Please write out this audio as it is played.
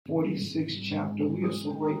46th chapter. We are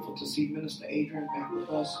so grateful to see Minister Adrian back with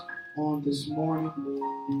us on this morning.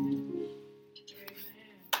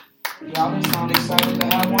 Y'all just sound excited to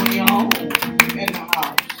have one of your own in the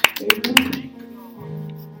house. Amen.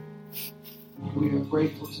 We are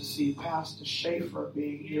grateful to see Pastor Schaefer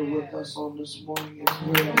being here with us on this morning as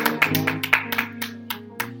well.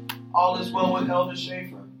 All is well with Elder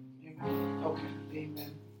Schaefer? Amen. Okay.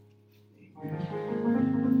 Amen.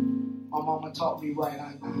 Amen. My mama taught me right.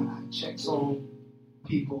 I checks on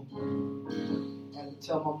people. I had to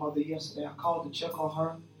tell my mother yesterday. I called to check on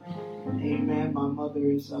her. Amen. My mother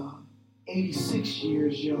is 86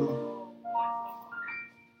 years young.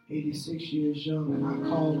 86 years young. And I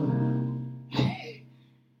called her. And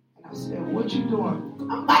I said, what you doing?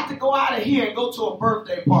 I'm about to go out of here and go to a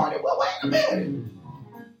birthday party. Well, wait a minute.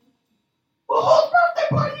 Well, whose birthday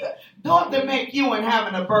party? Don't they make you and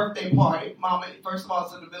having a birthday party? Mama, first of all,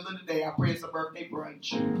 it's in the middle of the day. I pray it's a birthday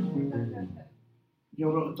brunch.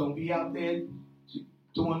 You don't be out there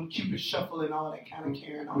doing Cupid shuffle and all that kind of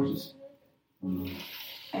carrying on.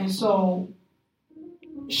 And so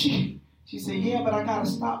she said, yeah, but I gotta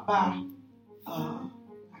stop by.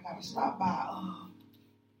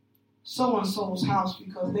 So-and-so's house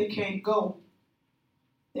because they can't go.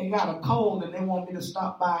 They got a cold and they want me to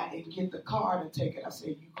stop by and get the card and take it. I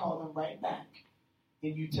said, you call them right back.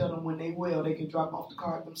 And you tell them when they will, they can drop off the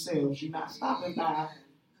card themselves. You're not stopping by.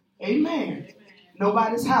 Amen.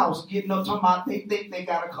 Nobody's house getting no talking about they think they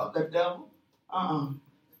got to call the devil. I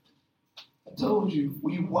told you,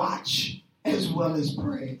 we watch as well as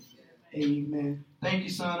pray. Amen. Thank you,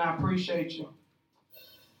 son. I appreciate you.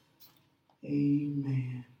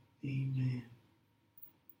 Amen. Amen.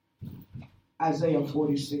 Isaiah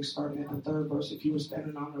 46, starting at the 3rd verse. If you were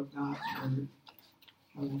standing on of God's word,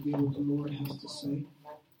 I will hear what the Lord has to say.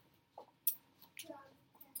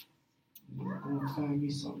 You're going to find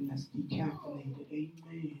me something that's decaffeinated.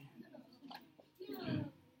 Amen.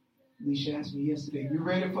 Alicia asked me yesterday, you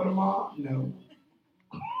ready for tomorrow? No.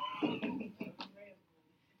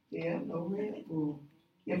 Yeah, no Red Bull.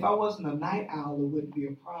 If I wasn't a night owl, it wouldn't be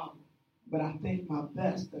a problem. But I think my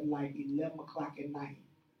best at like 11 o'clock at night.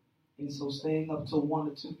 And so staying up till 1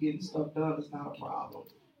 or 2 getting stuff done is not a problem.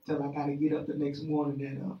 Till I got to get up the next morning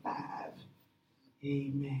at 5.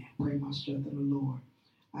 Amen. Pray my strength in the Lord.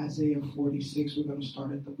 Isaiah 46, we're going to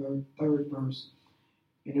start at the 3rd verse.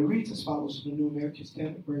 And it reads as follows from the New American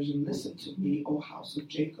Standard Version. Listen to me, O house of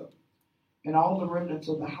Jacob, and all the remnants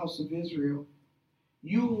of the house of Israel.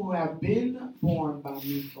 You who have been born by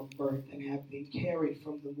me from birth and have been carried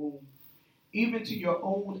from the womb. Even to your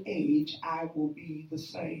old age, I will be the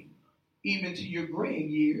same. Even to your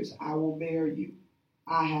graying years, I will bear you.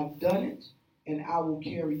 I have done it, and I will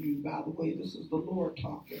carry you. By the way, this is the Lord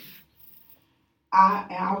talking.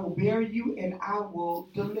 I will bear you, and I will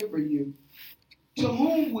deliver you. To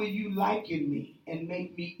whom will you liken me and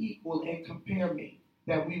make me equal and compare me,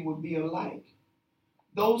 that we would be alike?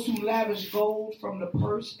 Those who lavish gold from the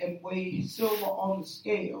purse and weigh silver on the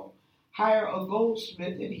scale, hire a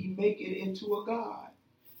goldsmith and he make it into a god.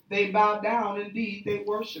 They bow down, indeed they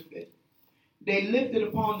worship it. They lift it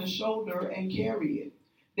upon the shoulder and carry it.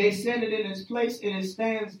 They set it in its place and it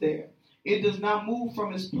stands there. It does not move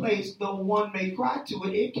from its place, though one may cry to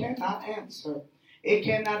it, it cannot answer. It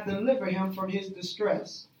cannot deliver him from his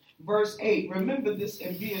distress. Verse 8, remember this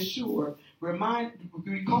and be assured.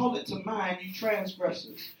 Recall it to mind, you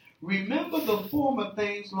transgressors. Remember the former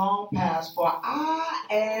things long past, for I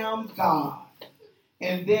am God,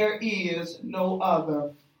 and there is no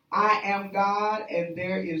other. I am God, and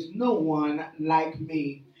there is no one like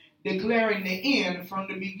me, declaring the end from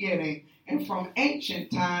the beginning, and from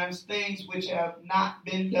ancient times things which have not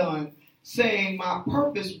been done, saying, my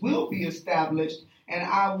purpose will be established, and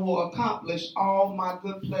I will accomplish all my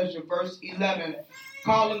good pleasure. Verse 11,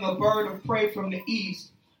 calling a bird of prey from the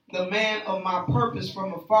east, the man of my purpose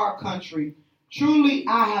from a far country. Truly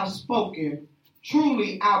I have spoken.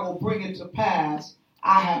 Truly I will bring it to pass.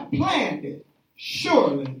 I have planned it.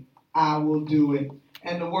 Surely I will do it.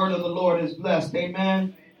 And the word of the Lord is blessed.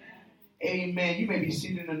 Amen. Amen. You may be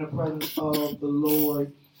seated in the presence of the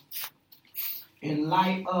Lord. In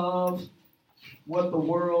light of what the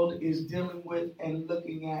world is dealing with and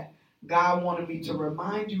looking at, God wanted me to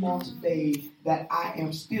remind you on today that I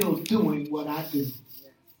am still doing what I do.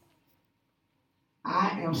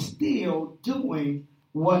 I am still doing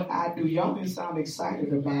what I do. Y'all didn't sound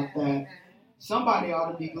excited about that. Somebody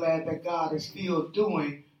ought to be glad that God is still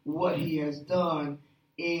doing what he has done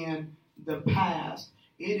in the past.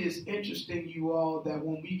 It is interesting, you all, that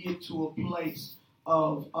when we get to a place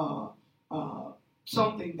of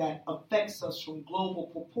something that affects us from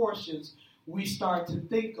global proportions, we start to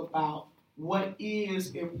think about what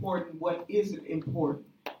is important, what isn't important.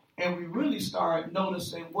 And we really start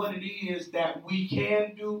noticing what it is that we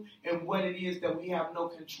can do and what it is that we have no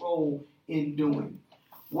control in doing.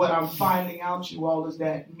 What I'm finding out, you all, is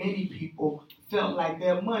that many people felt like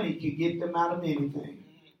their money could get them out of anything.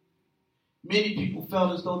 Many people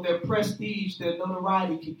felt as though their prestige, their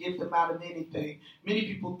notoriety could get them out of anything. Many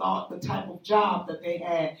people thought the type of job that they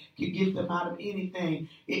had could get them out of anything.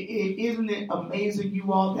 Isn't it amazing,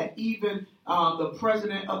 you all, that even the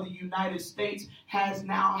President of the United States has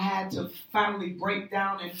now had to finally break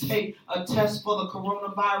down and take a test for the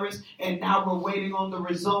coronavirus, and now we're waiting on the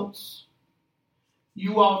results?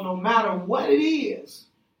 You all, no matter what it is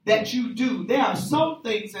that you do, there are some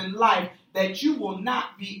things in life that you will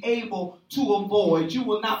not be able to avoid. You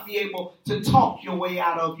will not be able to talk your way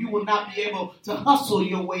out of. You will not be able to hustle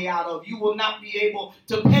your way out of. You will not be able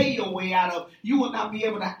to pay your way out of. You will not be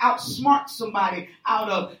able to outsmart somebody out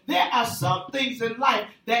of. There are some things in life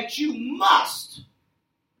that you must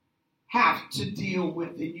have to deal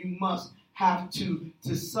with, and you must have to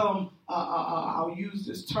some, I'll use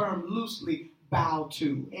this term loosely, bow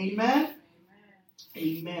to. Amen?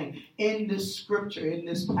 Amen. In this scripture, in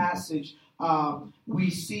this passage, we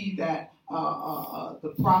see that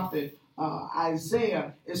the prophet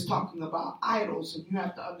Isaiah is talking about idols. And you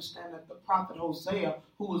have to understand that the prophet Hosea,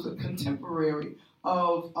 who was a contemporary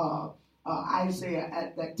of Isaiah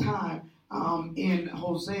at that time, in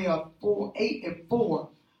Hosea 4:8-4,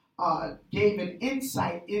 gave an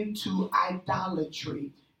insight into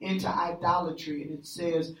idolatry. And it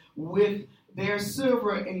says, with their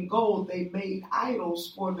silver and gold, they made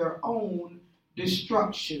idols for their own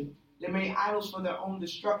destruction. They made idols for their own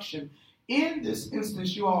destruction. In this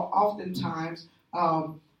instance, you all, oftentimes,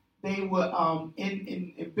 they would,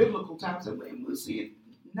 in biblical times, and we'll see it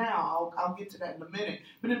now, I'll get to that in a minute,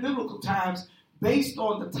 but in biblical times, based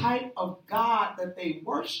on the type of God that they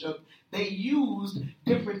worshiped, they used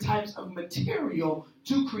different types of material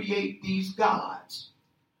to create these gods.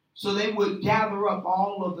 So they would gather up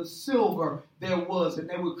all of the silver there was, and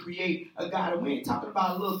they would create a god. And we ain't talking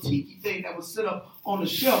about a little tiki thing that would sit up on the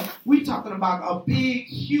shelf. We're talking about a big,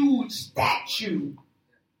 huge statue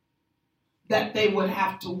that they would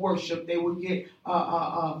have to worship. They would get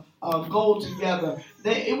gold together.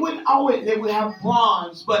 They would have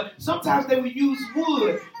bronze, but sometimes they would use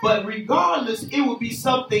wood. But regardless, it would be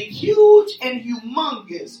something huge and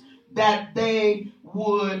humongous that they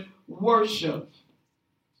would worship.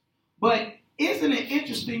 But isn't it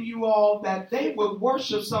interesting, you all, that they would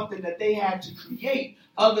worship something that they had to create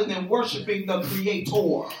other than worshiping the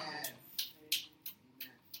Creator?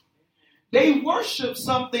 They worshiped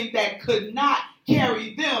something that could not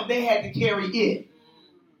carry them. They had to carry it.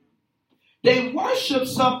 They worshiped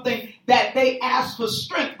something that they asked for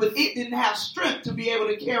strength, but it didn't have strength to be able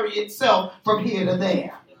to carry itself from here to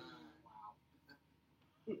there.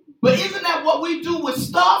 But isn't that what we do with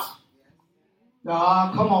stuff?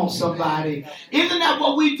 Come on, somebody. Isn't that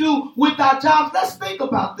what we do with our jobs? Let's think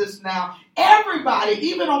about this now. Everybody,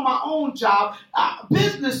 even on my own job,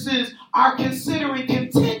 businesses are considering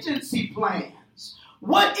contingency plans.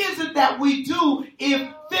 What is it that we do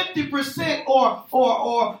if 50%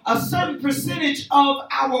 or a certain percentage of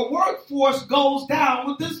our workforce goes down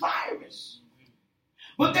with this virus?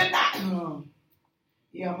 But they're not. I'm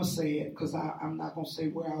going to say it because I'm not going to say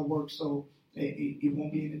where I work, so it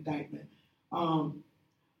won't be an indictment.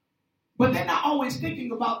 But they're not always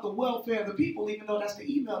thinking about the welfare of the people, even though that's the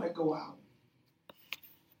email that go out.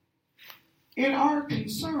 In our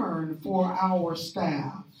concern for our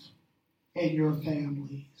staff and your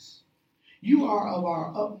families, you are of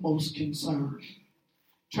our utmost concern.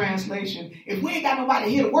 Translation, if we ain't got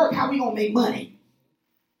nobody here to work, how we gonna make money?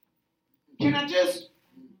 Can I just?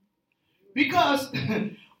 Because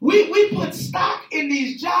we put stock in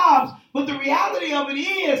these jobs, but the reality of it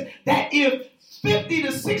is that if 50 to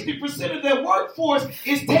 60% of their workforce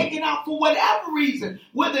is taken out for whatever reason,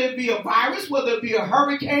 whether it be a virus, whether it be a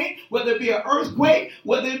hurricane, whether it be an earthquake,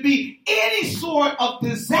 whether it be any sort of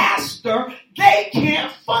disaster, they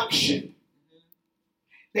can't function.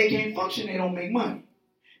 They can't function, they don't make money.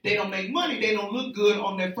 They don't make money, they don't look good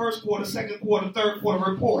on their first quarter, second quarter, third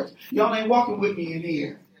quarter reports. Y'all ain't walking with me in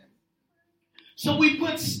here. So we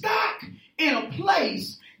put stock in a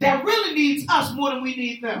place that really needs us more than we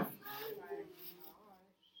need them.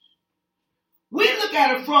 We look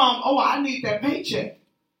at it from, I need that paycheck.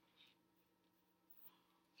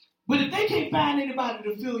 But if they can't find anybody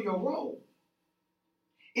to fill your role,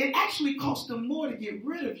 it actually costs them more to get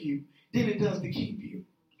rid of you than it does to keep you.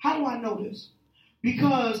 How do I know this?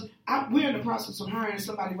 Because we're in the process of hiring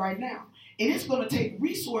somebody right now. And it's going to take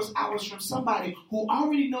resource hours from somebody who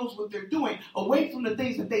already knows what they're doing, away from the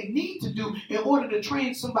things that they need to do in order to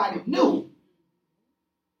train somebody new.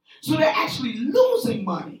 So they're actually losing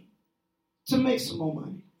money to make some more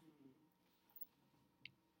money.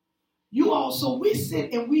 You also, we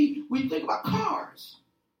sit and we think about cars.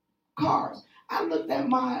 Cars. I looked at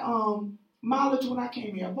my mileage when I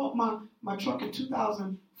came here. I bought my truck in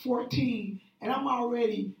 2014, and I'm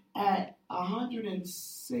already at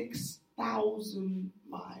 106,000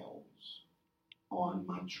 miles on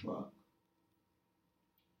my truck.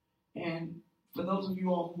 And for those of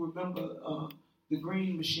you all who remember the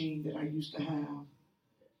green machine that I used to have,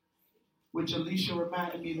 which Alicia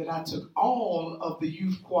reminded me that I took all of the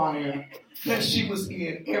youth choir that she was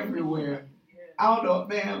in everywhere. I don't know,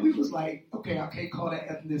 man, we was like, okay, I can't call that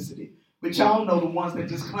ethnicity. But y'all know the ones that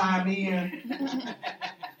just climb in.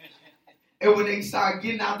 And when they start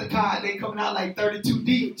getting out the car, they coming out like 32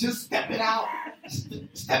 deep, just stepping out,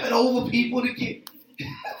 stepping over people to get.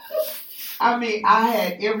 I mean, I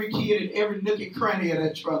had every kid in every nook and cranny of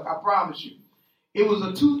that truck, I promise you. It was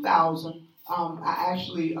a 2000. I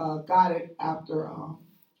actually got it after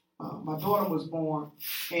my daughter was born,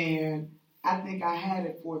 and I think I had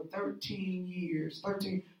it for 13 years,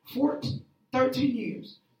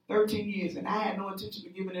 and I had no intention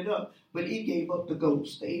of giving it up, but it gave up the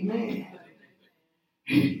ghost. Amen.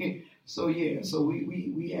 So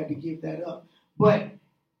we had to give that up. But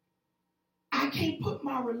I can't put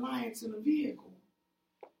my reliance in a vehicle,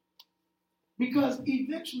 because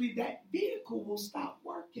eventually that vehicle will stop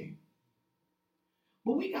working.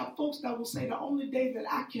 But we got folks that will say the only day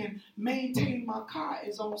that I can maintain my car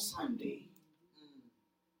is on Sunday.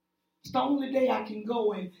 It's the only day I can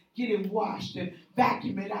go and get it washed and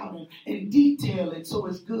vacuum it out and detail it so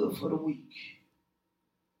it's good for the week.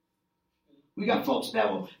 We got folks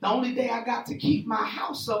that will, the only day I got to keep my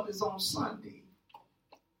house up is on Sunday.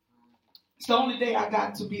 It's the only day I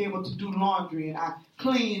got to be able to do laundry and I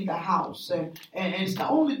clean the house. And it's the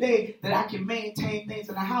only day that I can maintain things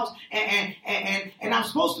in the house. And I'm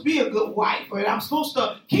supposed to be a good wife. And I'm supposed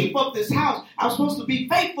to keep up this house. I'm supposed to be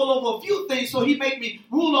faithful over a few things so he make me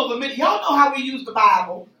rule over many. Y'all know how we use the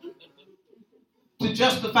Bible to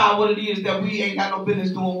justify what it is that we ain't got no business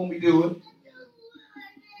doing when we do it.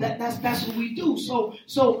 That's what we do. So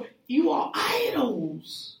you are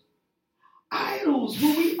idols. Idols,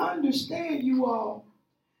 when we understand, you all,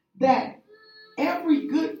 that every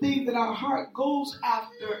good thing that our heart goes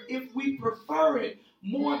after, if we prefer it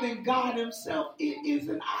more than God himself, it is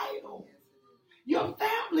an idol. Your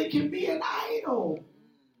family can be an idol.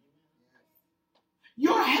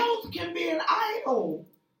 Your health can be an idol.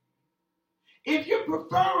 If you're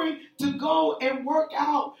preferring to go and work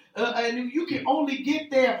out, and you can only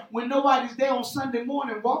get there when nobody's there on Sunday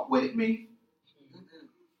morning, walk with me.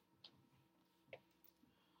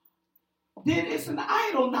 Then it's an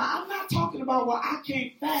idol. Now, I'm not talking about, well, I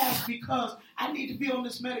can't fast because I need to be on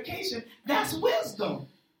this medication. That's wisdom.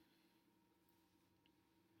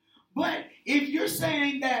 But if you're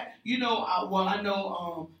saying that, I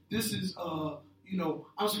know this is,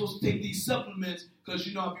 I'm supposed to take these supplements because,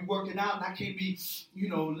 I'll be working out and I can't be,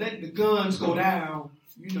 letting the guns go down,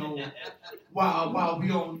 while we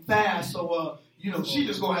on fast. So, she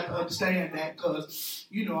just going to have to understand that because,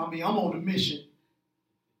 I'm on a mission.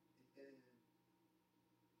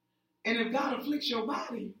 And if God afflicts your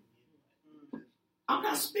body, I'm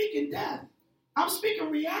not speaking death. I'm speaking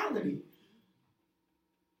reality.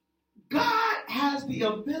 God has the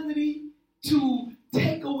ability to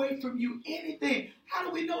take away from you anything. How do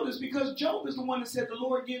we know this? Because Job is the one that said, the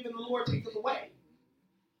Lord give and the Lord taketh away.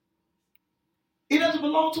 It doesn't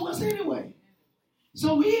belong to us anyway.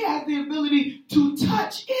 So he has the ability to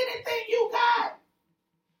touch anything you got.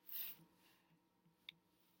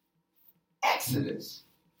 Exodus,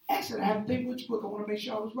 I have to think which book. I want to make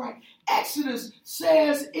sure I was right. Exodus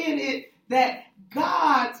says in it that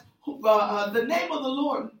God's, the name of the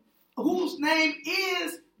Lord, whose name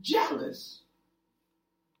is jealous.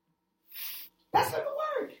 That's in the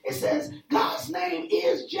word. It says God's name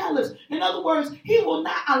is jealous. In other words, he will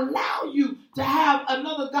not allow you to have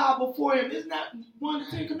another God before him. Isn't that one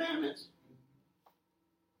of the 10 Commandments?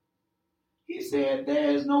 He said, there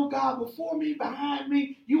is no God before me, behind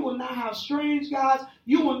me. You will not have strange gods.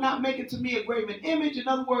 You will not make it to me a graven image. In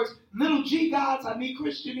other words, little g gods. I need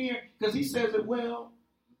Christian here because he says it well.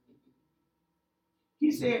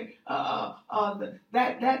 He said that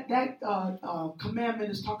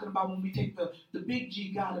commandment is talking about when we take the big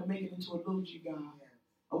G God and make it into a little g God.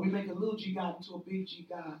 Or we make a little g God into a big G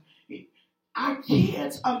God. Our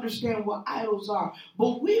kids understand what idols are,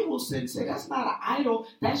 but we will sit and say, that's not an idol.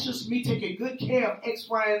 That's just me taking good care of X,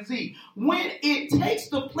 Y, and Z. When it takes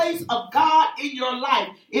the place of God in your life,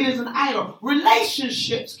 it is an idol.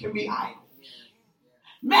 Relationships can be idols.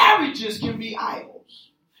 Marriages can be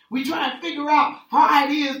idols. We try and figure out how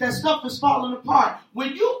it is that stuff is falling apart.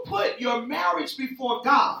 When you put your marriage before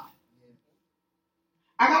God,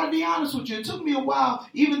 I got to be honest with you. It took me a while,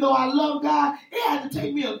 even though I love God, it had to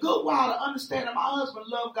take me a good while to understand that my husband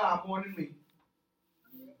loved God more than me.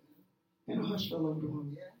 And a hush fell over the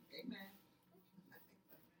room.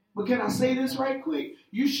 But can I say this right quick?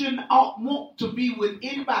 You shouldn't want to be with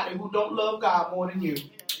anybody who don't love God more than you.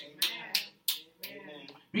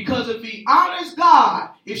 Because if he honors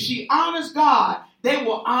God, if she honors God, they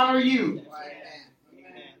will honor you.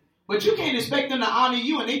 But you can't expect them to honor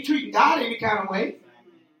you and they treat God any kind of way.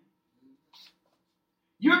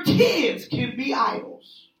 Your kids can be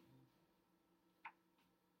idols.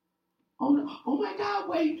 Oh, no. Oh my God,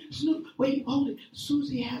 wait, hold it.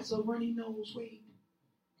 Susie has a runny nose, wait.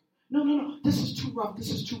 No, this is too rough,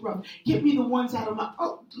 Get me the ones out of my,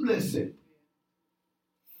 listen.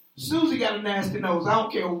 Susie got a nasty nose. I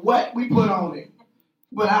don't care what we put on it,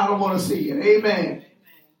 but I don't want to see it. Amen.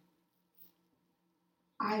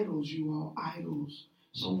 Idols, you all, idols.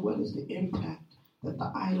 So what is the impact that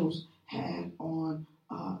the idols had on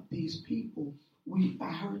these people?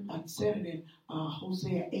 I said it in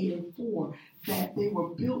Hosea 8:4 that they were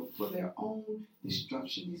built for their own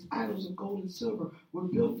destruction. These idols of gold and silver were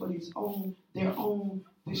built for their own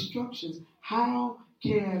destructions. How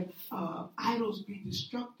can idols be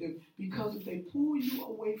destructive? Because if they pull you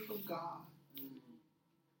away from God,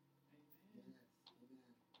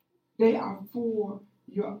 they are for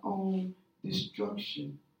your own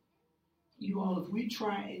destruction. You all, if we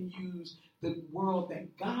try and use the world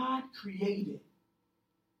that God created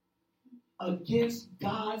against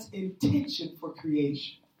God's intention for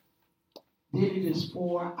creation, then it is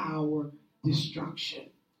for our destruction.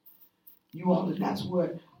 You all, and that's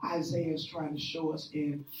what Isaiah is trying to show us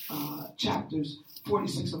in chapters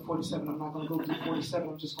 46 and 47. I'm not going to go through 47.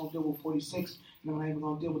 I'm just going to deal with 46. And I'm not even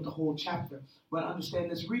going to deal with the whole chapter. But understand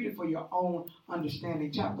this. Read it for your own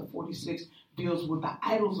understanding. Chapter 46 deals with the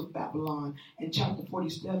idols of Babylon. And chapter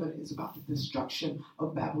 47 is about the destruction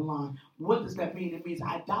of Babylon. What does that mean? It means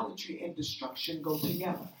idolatry and destruction go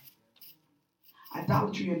together.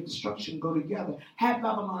 Idolatry and destruction go together. Had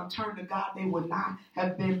Babylon turned to God, they would not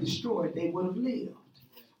have been destroyed. They would have lived.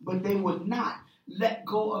 But they would not let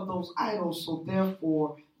go of those idols, so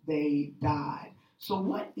therefore they died. So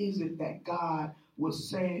what is it that God was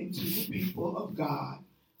saying to the people of God,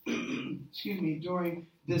 during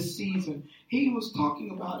this season? He was talking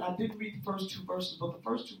about, I didn't read the first two verses, but the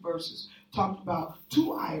first two verses talked about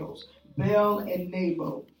two idols, Baal and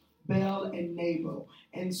Nebo.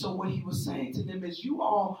 And so what he was saying to them is, you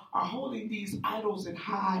all are holding these idols in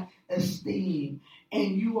high esteem.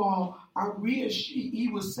 And you all are he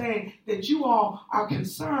was saying that you all are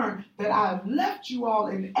concerned that I have left you all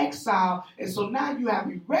in exile. And so now you have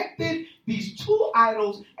erected these two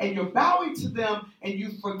idols and you're bowing to them and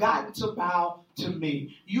you've forgotten to bow to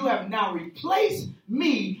me. You have now replaced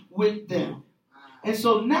me with them. And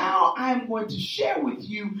so now I'm going to share with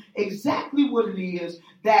you exactly what it is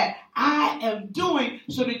that I am doing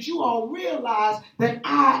so that you all realize that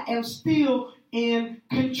I am still in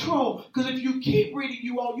control. Because if you keep reading,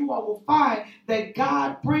 you all will find that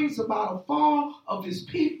God brings about a fall of his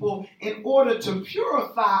people in order to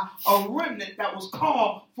purify a remnant that was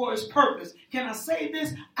called for his purpose. Can I say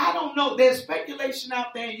this? I don't know. There's speculation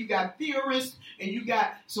out there, and you got theorists, and you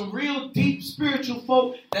got some real deep spiritual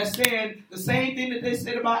folk that's saying the same thing that they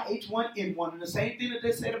said about H1N1 and the same thing that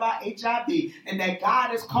they said about HIV, and that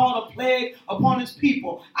God has called a plague upon his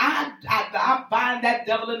people. I bind that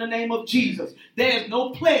devil in the name of Jesus. There is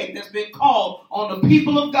no plague that's been called on the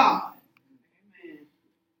people of God. Amen.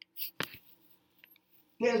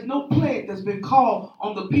 There's no plague that's been called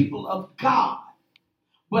on the people of God.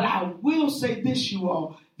 But I will say this, you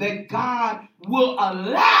all, that God will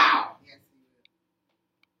allow,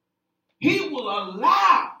 he will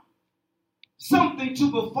allow something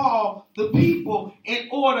to befall the people in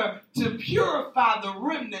order to purify the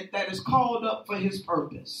remnant that is called up for his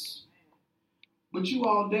purpose. But you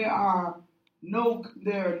all, there are no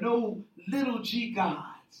little g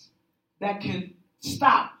gods that can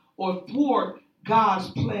stop or thwart God's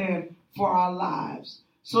plan for our lives.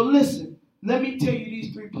 So listen, let me tell you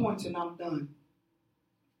these 3 points and I'm done.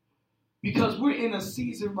 Because we're in a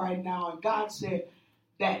season right now, and God said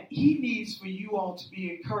that he needs for you all to be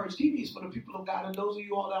encouraged. He needs for the people of God, and those of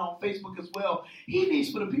you all that are on Facebook as well, he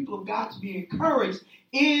needs for the people of God to be encouraged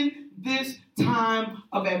in this time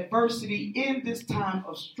of adversity, in this time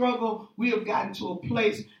of struggle. We have gotten to a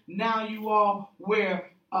place now, you all,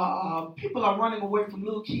 where people are running away from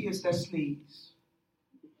little kids that sneeze.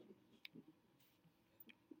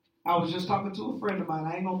 I was just talking to a friend of mine.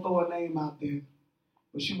 I ain't going to throw her name out there.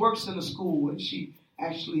 But she works in a school, and she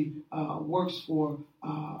actually works for,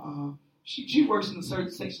 she works in a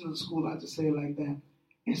certain section of the school, I'll just say it like that.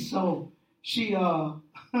 And so she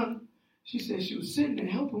she said she was sitting and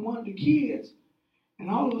helping one of the kids, and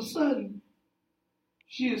all of a sudden,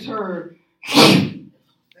 she has heard, and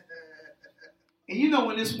you know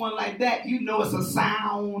when it's one like that, you know it's a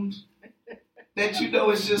sound that you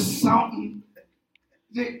know it's just something,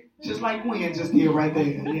 just like wind just did right there.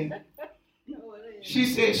 Yeah. She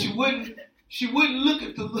said she wouldn't look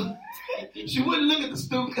at the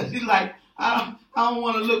student because she's like, I don't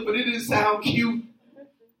want to look, but it didn't sound cute.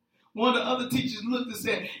 One of the other teachers looked and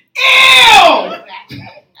said, "Ew!"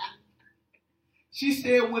 She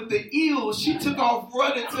said with the ew, she took off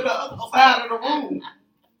running to the other side of the room.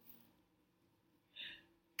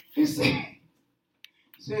 He said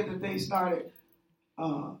that they started,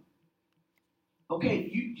 okay,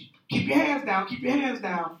 you keep your hands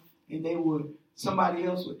down, and they would, somebody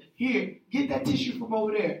else would, here, get that tissue from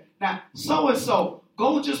over there. Now, so-and-so,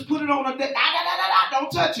 go just put it on the desk. Don't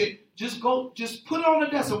touch it. Just put it on the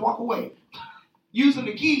desk and walk away. Using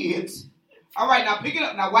the kids. All right, now pick it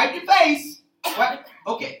up. Now wipe your face. What?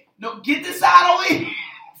 Okay. No, get this side over here.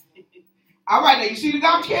 All right, now you see the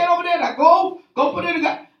garbage can over there? Now go put it in the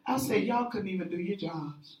garbage. I said, y'all couldn't even do your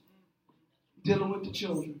jobs dealing with the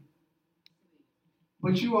children.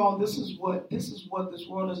 But you all, this is what this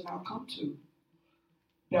world has now come to.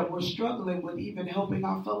 That we're struggling with even helping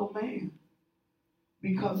our fellow man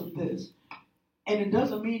because of this. And it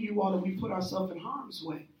doesn't mean, you all, that we put ourselves in harm's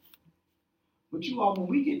way. But you all, when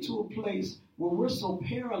we get to a place where we're so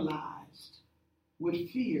paralyzed with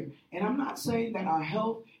fear, and I'm not saying that our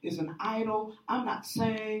health is an idol. I'm not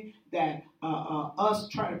saying that us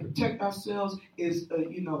trying to protect ourselves is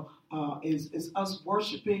us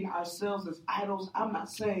worshiping ourselves as idols. I'm not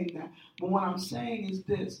saying that. But what I'm saying is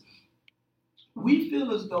this. We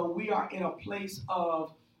feel as though we are in a place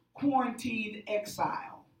of quarantine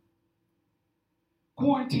exile.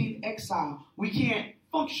 Quarantine exile. We can't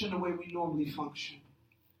function the way we normally function.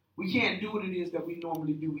 We can't do what it is that we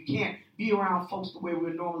normally do. We can't be around folks the way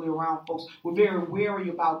we're normally around folks. We're very wary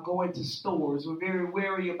about going to stores. We're very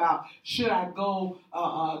wary about, should I go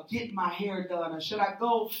get my hair done, or should I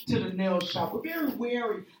go to the nail shop? We're very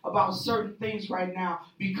wary about certain things right now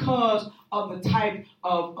because of the type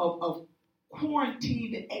of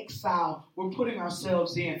quarantined exile we're putting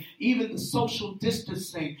ourselves in. Even the social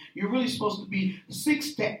distancing. You're really supposed to be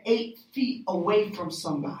 6 to 8 feet away from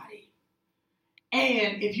somebody.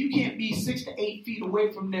 And if you can't be 6 to 8 feet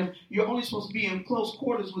away from them, you're only supposed to be in close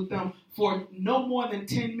quarters with them for no more than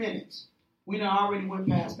 10 minutes. We done already went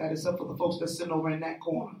past that, except for the folks that's sitting over in that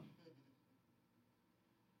corner.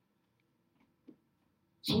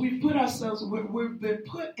 So we've put ourselves, we've been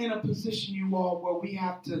put in a position, you all, where we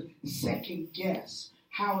have to second guess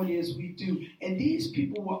how it is we do. And these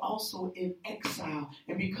people were also in exile.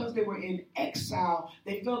 And because they were in exile,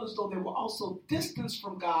 they felt as though they were also distanced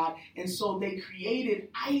from God. And so they created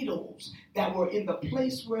idols that were in the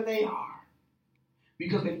place where they are,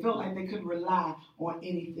 because they felt like they couldn't rely on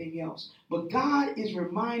anything else. But God is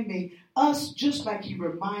reminding us, just like he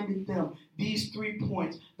reminded them, these 3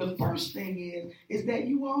 points. The first thing is that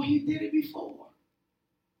you all, he did it before.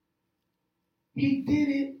 He did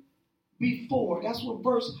it before. That's what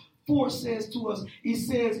verse 4 says to us. He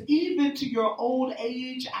says, even to your old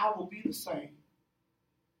age, I will be the same.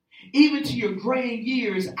 Even to your graying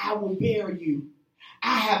years, I will bear you.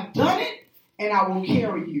 I have done it, and I will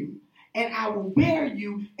carry you. And I will bear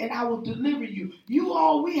you, and I will deliver you. You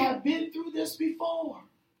all, we have been through this before.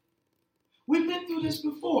 We've been through this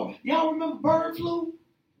before. Y'all remember bird flu?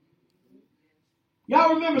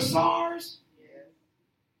 Y'all remember SARS?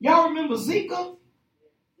 Y'all remember Zika?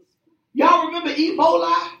 Y'all remember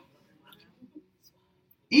Ebola?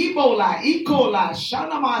 E. coli,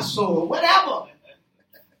 Shanamaso, whatever.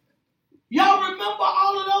 Y'all remember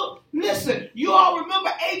all of those? Listen, you all remember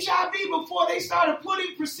HIV before they started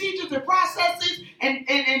putting procedures and processes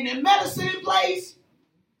and medicine in place?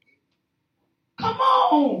 Come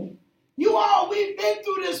on. You all, we've been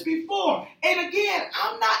through this before. And again,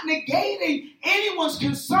 I'm not negating anyone's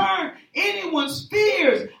concern, anyone's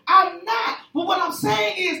fears. I'm not. But what I'm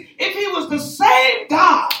saying is, if he was the same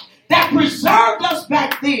God that preserved us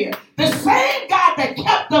back there, the same God that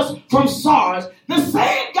kept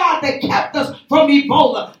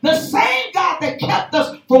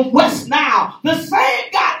from West Nile, the same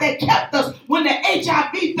God that kept us when the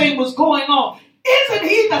HIV thing was going on, isn't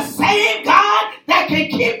he the same God that can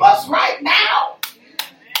keep us right now?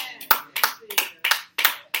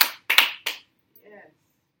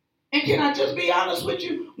 And can I just be honest with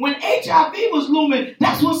you? When HIV was looming,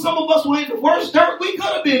 that's when some of us were in the worst dirt we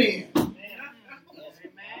could have been in.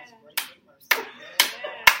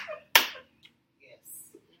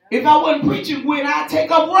 If I wasn't preaching when I take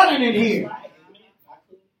up running in here.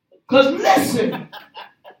 Because listen,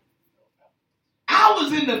 I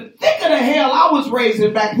was in the thick of the hell I was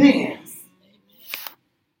raising back then.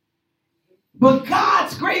 But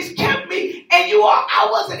God's grace kept me, and I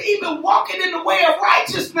wasn't even walking in the way of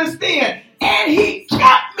righteousness then. And he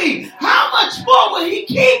kept me. How much more will he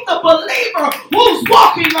keep the believer who's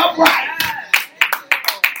walking upright?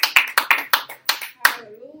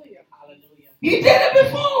 He did it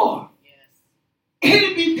before. And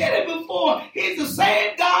if he did it before, he's the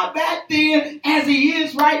same God back then as he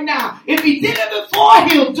is right now. If he did it before,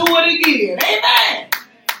 he'll do it again. Amen.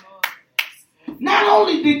 Not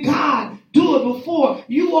only did God do it before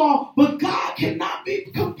you all, but God cannot be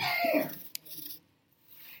compared.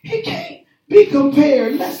 He can't be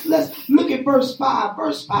compared. Let's look at verse 5.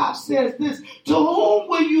 Verse 5 says this: to whom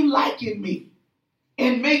will you liken me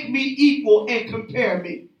and make me equal and compare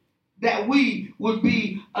me, that we would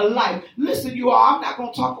be alike? Listen, you all, I'm not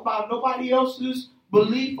going to talk about nobody else's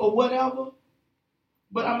belief or whatever,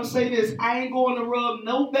 but I'm going to say this: I ain't going to rub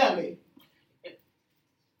no belly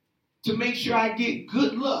to make sure I get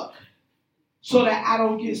good luck so that I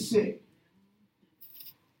don't get sick.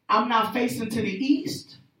 I'm not facing to the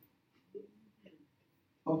east.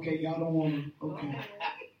 Okay, y'all don't want to. Okay.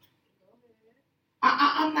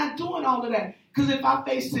 I'm not doing all of that. Because if I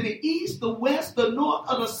face to the east, the west, the north,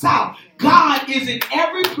 or the south, God is in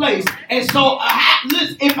every place. And so,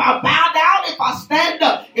 listen, if I bow down, if I stand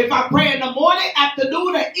up, if I pray in the morning,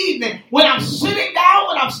 afternoon, or evening, when I'm sitting down,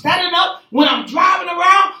 when I'm standing up, when I'm driving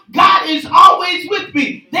around, God is always with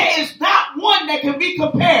me. There is not one that can be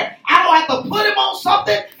compared. I don't have to put him on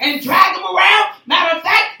something and drag him around. Matter of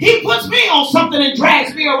fact, he puts me on something and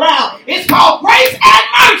drags me around. It's called grace and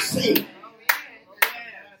mercy.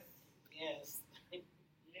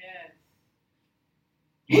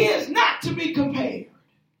 He is not to be compared.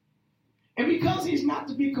 And because he's not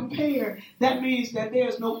to be compared, that means that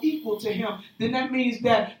there's no equal to him. Then that means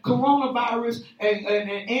that coronavirus and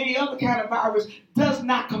any other kind of virus does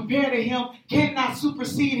not compare to him, cannot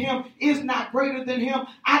supersede him, is not greater than him.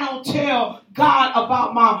 I don't tell God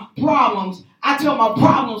about my problems. I tell my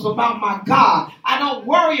problems about my God. I don't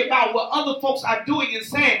worry about what other folks are doing and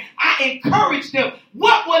saying. I encourage them.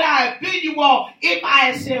 What would I have been, you all, if I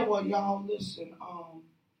had said, well, y'all, listen,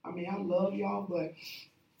 I love y'all, but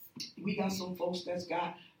we got some folks that's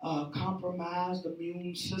got compromised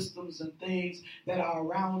immune systems and things that are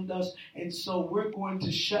around us, and so we're going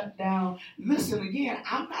to shut down. Listen, again,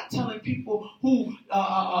 I'm not telling people who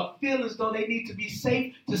feel as though they need to be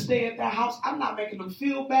safe to stay at their house. I'm not making them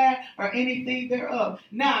feel bad or anything thereof.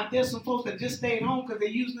 Now, if there's some folks that just stay at home because they're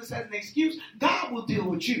using this as an excuse, God will deal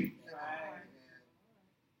with you.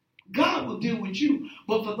 God will deal with you.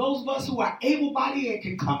 But for those of us who are able-bodied and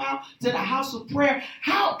can come out to the house of prayer,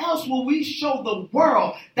 how else will we show the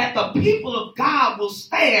world that the people of God will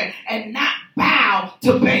stand and not bow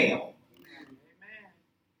to Baal?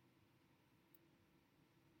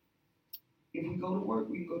 If we go to work,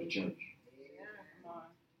 we can go to church.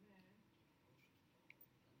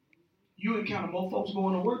 You encounter more folks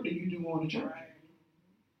going to work than you do going to church.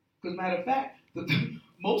 Because matter of fact,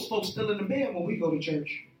 most folks still in the bed when we go to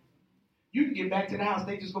church. You can get back to the house.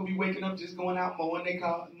 They just going to be waking up, just going out, mowing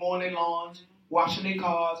their lawns, washing their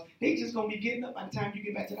cars. They just going to be getting up by the time you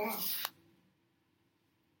get back to the house.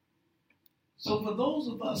 So for those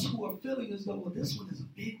of us who are feeling as though, well, this one is a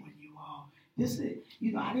big one, you all. This is,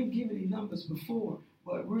 I didn't give any numbers before,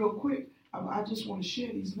 but real quick, I just want to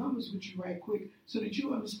share these numbers with you right quick so that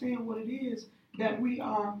you understand what it is that we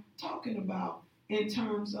are talking about in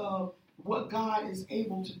terms of what God is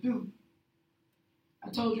able to do. I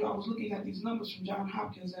told you I was looking at these numbers from Johns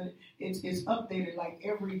Hopkins, and it's updated like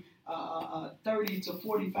every 30 to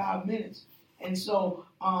 45 minutes. And so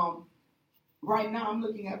right now I'm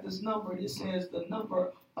looking at this number. It says the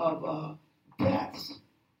number of deaths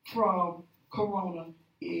from corona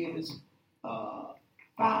is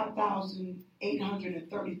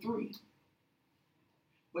 5,833.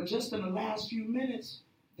 But just in the last few minutes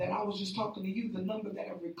that I was just talking to you, the number that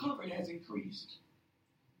have recovered has increased.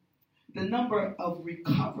 The number of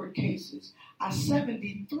recovered cases are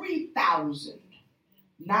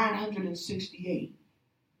 73,968.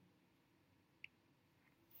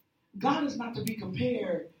 God is not to be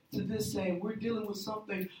compared to this saying we're dealing with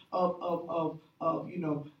something of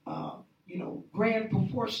grand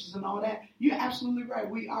proportions and all that. You're absolutely right.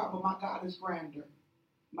 We are, but my God is grander.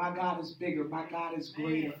 My God is bigger. My God is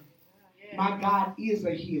greater. My God is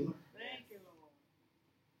a healer.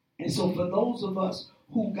 And so for those of us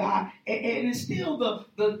who God, and it's still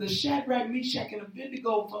the Shadrach, Meshach, and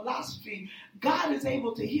Abednego philosophy, God is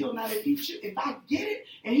able to heal. Now, if I get it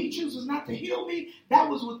and he chooses not to heal me, that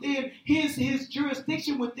was within his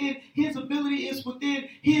jurisdiction, within his ability, it's within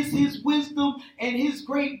his wisdom and his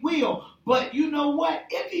great will. But you know what?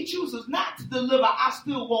 If he chooses not to deliver, I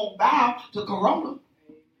still won't bow to Corona.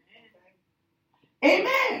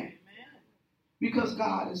 Amen. Because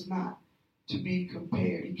God is not to be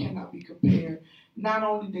compared. He cannot be compared. Not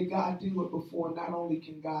only did God do it before, not only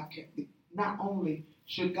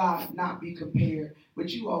should God not be compared,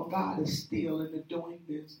 but God is still in the doing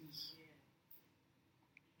business.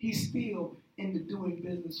 He's still in the doing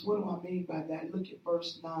business. What do I mean by that? Look at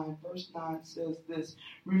verse 9. Verse 9 says this: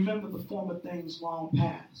 remember the former things long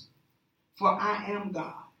past. For I am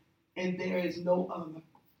God, and there is no other.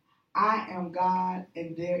 I am God,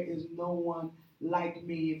 and there is no one like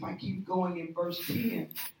me. If I keep going in verse 10,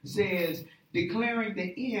 says, declaring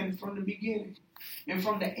the end from the beginning, and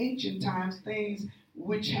from the ancient times things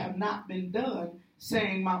which have not been done,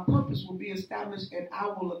 saying, my purpose will be established, and I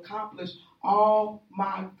will accomplish all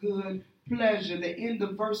my good pleasure. The end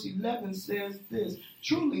of verse 11 says this: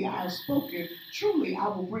 truly I have spoken, truly I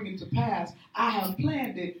will bring it to pass. I have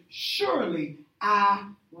planned it, surely I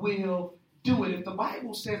will do it. If the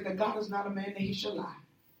Bible says that God is not a man that he shall lie,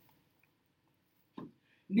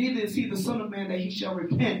 neither is he the son of man that he shall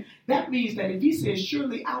repent, that means that if he says,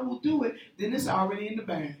 surely I will do it, then it's already in the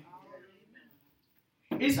bag.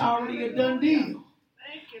 It's already a done deal.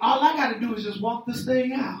 All I got to do is just walk this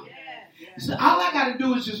thing out. So all I got to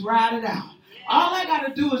do is just ride it out. All I got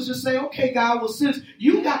to do is just say, okay, God, well, since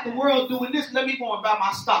you got the world doing this, let me go and buy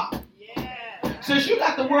my stock. Since you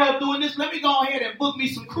got the world doing this, let me go ahead and book me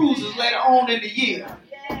some cruises later on in the year.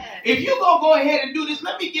 If you go ahead and do this,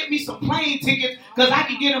 let me get me some plane tickets because I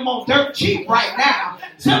can get them on dirt cheap right now.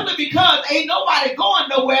 Simply because ain't nobody going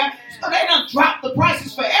nowhere, so they done dropped the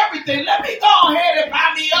prices for everything. Let me go ahead and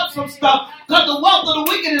buy me up some stuff because the wealth of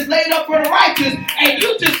the wicked is laid up for the righteous, and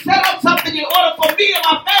you just set up something in order for me and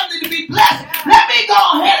my family to be blessed. Let me go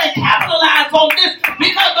ahead and capitalize on this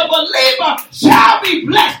because the believer shall be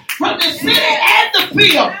blessed from the city and the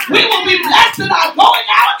field. We will be blessed in our going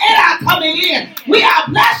out and our coming in. We are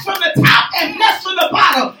blessed from the top and blessed from the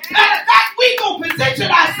bottom. Matter of fact, we going to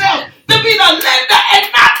position ourselves to be the lender and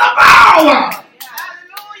not the borrower.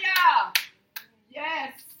 Hallelujah.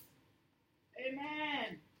 Yes.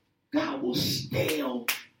 Amen. God will still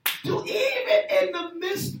do, even in the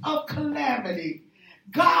midst of calamity,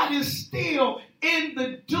 God is still in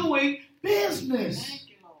the doing business.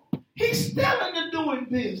 He's still in the doing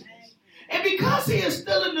business. And because he is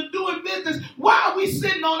still in the doing business, why are we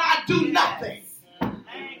sitting on our do nothing?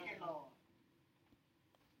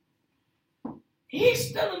 He's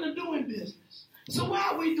still in the doing business. So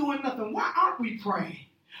why are we doing nothing? Why aren't we praying?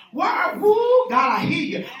 God, I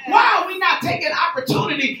hear you. Why are we not taking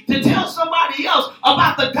opportunity to tell somebody else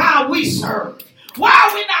about the God we serve? Why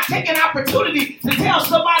are we not taking opportunity to tell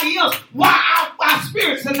somebody else why our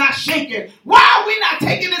spirits are not shaking? Why are we not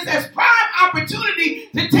taking this as prime opportunity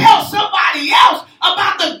to tell somebody else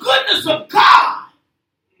about the goodness of God?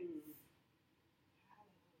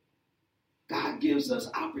 God gives us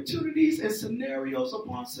opportunities and scenarios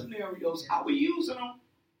upon scenarios. Are we using them?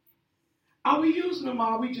 Are we using them, or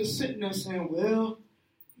are we just sitting there saying, well,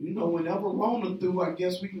 whenever Rona through, I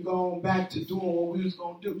guess we can go on back to doing what we was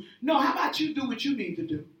going to do. No, how about you do what you need to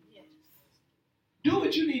do? Yes. Do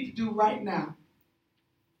what you need to do right now.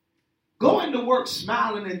 Go into work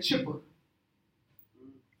smiling and chipper.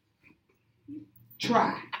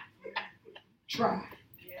 Try.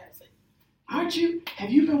 Yes. Aren't you? Have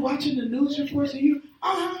you been watching the news reports? And you?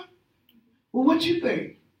 Uh-huh. Well, what you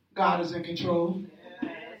think? God is in control.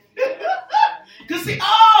 Because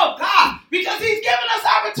because he's giving us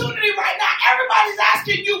opportunity right now. Everybody's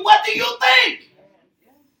asking you, what do you think?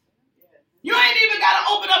 You ain't even got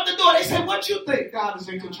to open up the door. They say, what you think? God is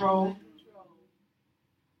in control.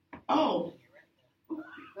 Oh.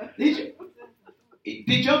 Did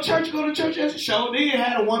your church go to church yesterday? Sure did.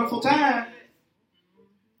 Had a wonderful time.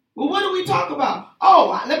 Well, what do we talk about?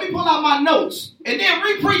 Oh, let me pull out my notes and then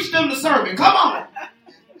re-preach them the sermon. Come on.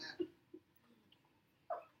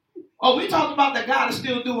 Oh, we talked about that God is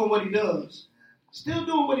still doing what he does. Still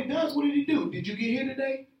doing what he does. What did he do? Did you get here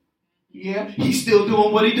today? Yeah, he's still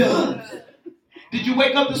doing what he does. Did you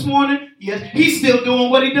wake up this morning? Yes. He's still doing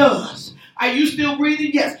what he does. Are you still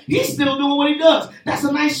breathing? Yes. He's still doing what he does. That's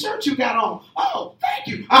a nice shirt you got on. Oh, thank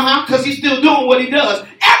you. Because he's still doing what he does.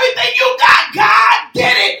 Everything you got, God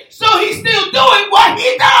did it, so he's still doing what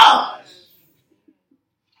he does.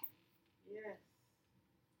 Yes.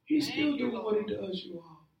 He's still doing what he does, you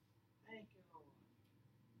all. Thank you, Lord.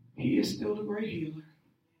 He is still the great healer.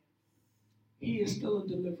 He is still a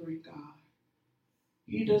delivering God.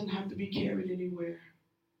 He doesn't have to be carried anywhere.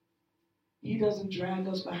 He doesn't drag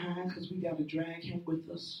us behind because we got to drag him with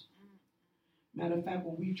us. Matter of fact,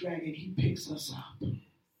 when we drag it, he picks us up. And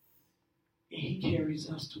he carries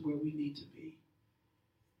us to where we need to be.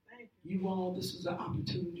 You all, this is an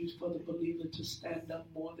opportunity for the believer to stand up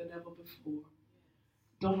more than ever before.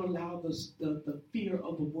 Don't allow the fear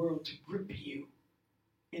of the world to grip you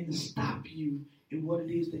and to stop you in what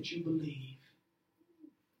it is that you believe.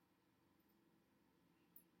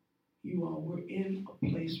 You all, we're in a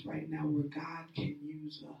place right now where God can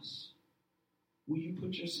use us. Will you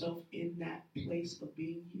put yourself in that place of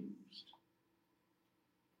being used?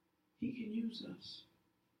 He can use us.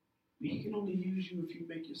 But he can only use you if you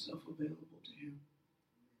make yourself available to him.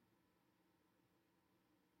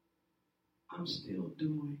 I'm still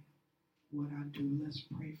doing what I do. Let's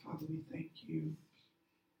pray. Father, we thank you.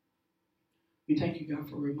 We thank you, God,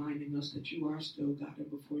 for reminding us that you are still God, and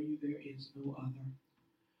before you there is no other.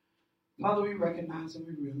 Father, we recognize and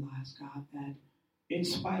we realize, God, that in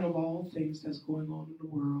spite of all things that's going on in the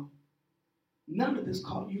world, none of this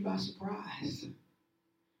caught you by surprise.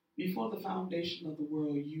 Before the foundation of the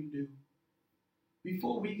world, you knew.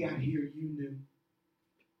 Before we got here, you knew.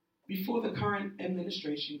 Before the current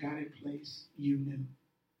administration got in place, you knew.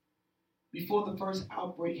 Before the first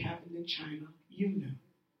outbreak happened in China, you knew.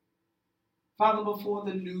 Father, before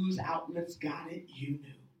the news outlets got it, you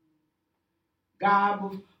knew.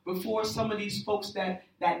 God, before some of these folks that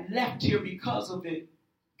left here because of it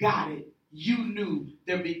got it, you knew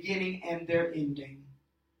their beginning and their ending.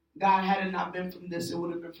 God, had it not been from this, it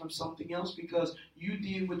would have been from something else, because you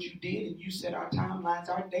did what you did and you said our timelines,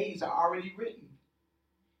 our days are already written.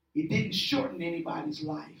 It didn't shorten anybody's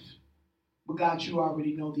life. But God, you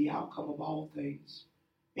already know the outcome of all things.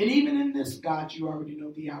 And even in this, God, you already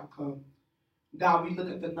know the outcome. God, we look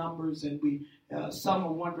at the numbers and some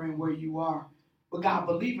are wondering where you are. But God,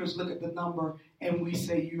 believers look at the number and we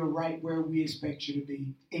say you're right where we expect you to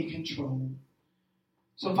be, in control.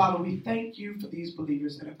 So, Father, we thank you for these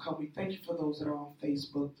believers that have come. We thank you for those that are on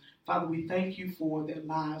Facebook. Father, we thank you for their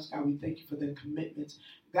lives. God, we thank you for their commitments.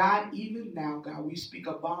 God, even now, God, we speak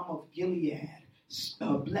a balm of Gilead,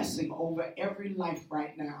 a blessing over every life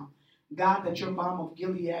right now. God, that your balm of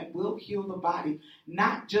Gilead will heal the body,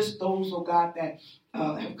 not just those, oh God, that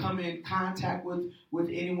have come in contact with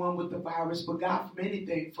anyone with the virus, but God, from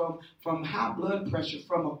anything, from high blood pressure,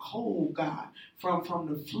 from a cold, God, from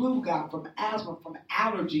the flu, God, from asthma, from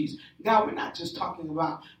allergies. God, we're not just talking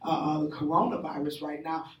about the coronavirus right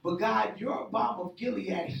now, but God, your balm of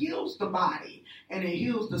Gilead heals the body, and it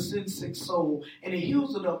heals the sin-sick soul, and it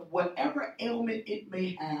heals it of whatever ailment it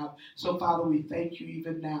may have. So, Father, we thank you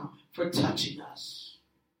even now for touching us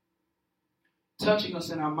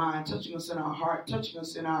in our mind, touching us in our heart, touching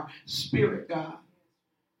us in our spirit, God.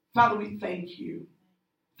 Father, we thank you.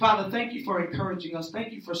 Father, thank you for encouraging us.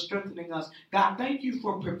 Thank you for strengthening us. God, thank you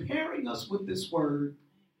for preparing us with this word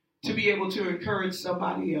to be able to encourage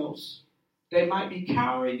somebody else that might be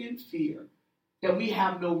cowering in fear, that we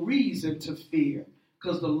have no reason to fear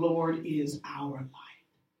because the Lord is our light.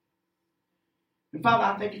 And Father,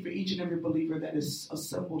 I thank you for each and every believer that is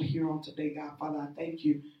assembled here on today, God. Father, I thank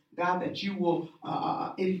you, God, that you will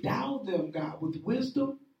endow them, God, with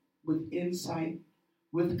wisdom, with insight,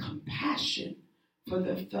 with compassion for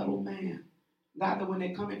their fellow man. God, that when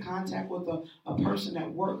they come in contact with a person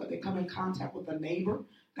at work, or they come in contact with a neighbor,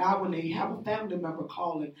 God, when they have a family member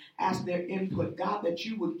call and ask their input, God, that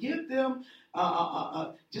you would give them,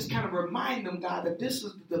 just kind of remind them, God, that this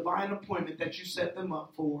is the divine appointment that you set them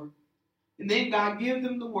up for. And then, God, give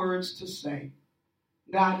them the words to say.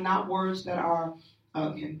 God, not words that are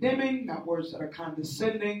condemning, not words that are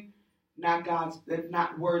condescending,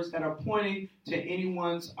 not words that are pointing to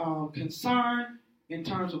anyone's concern in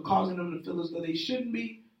terms of causing them to feel as though they shouldn't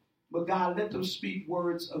be. But God, let them speak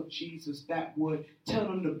words of Jesus that would tell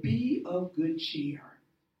them to be of good cheer,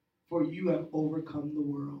 for you have overcome the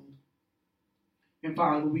world. And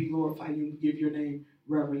Father, we glorify you and give your name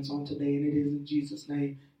reverence on today, and it is in Jesus'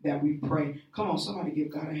 name that we pray. Come on, somebody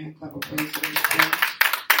give God a hand clap of praise.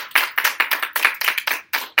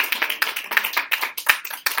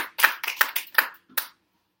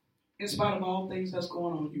 In spite of all things that's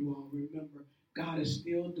going on, you all remember, God is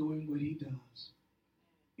still doing what he does.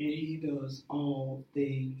 and he does all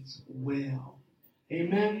things well.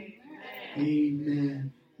 Amen?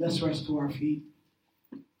 Amen. Let's rest to our feet.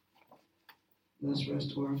 Let's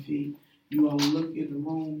rest to our feet. You all look in the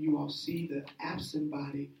room. You all see the absent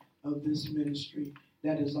body of this ministry.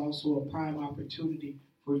 That is also a prime opportunity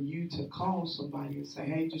for you to call somebody and say,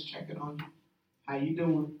 hey, just checking on you. How you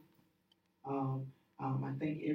doing? I think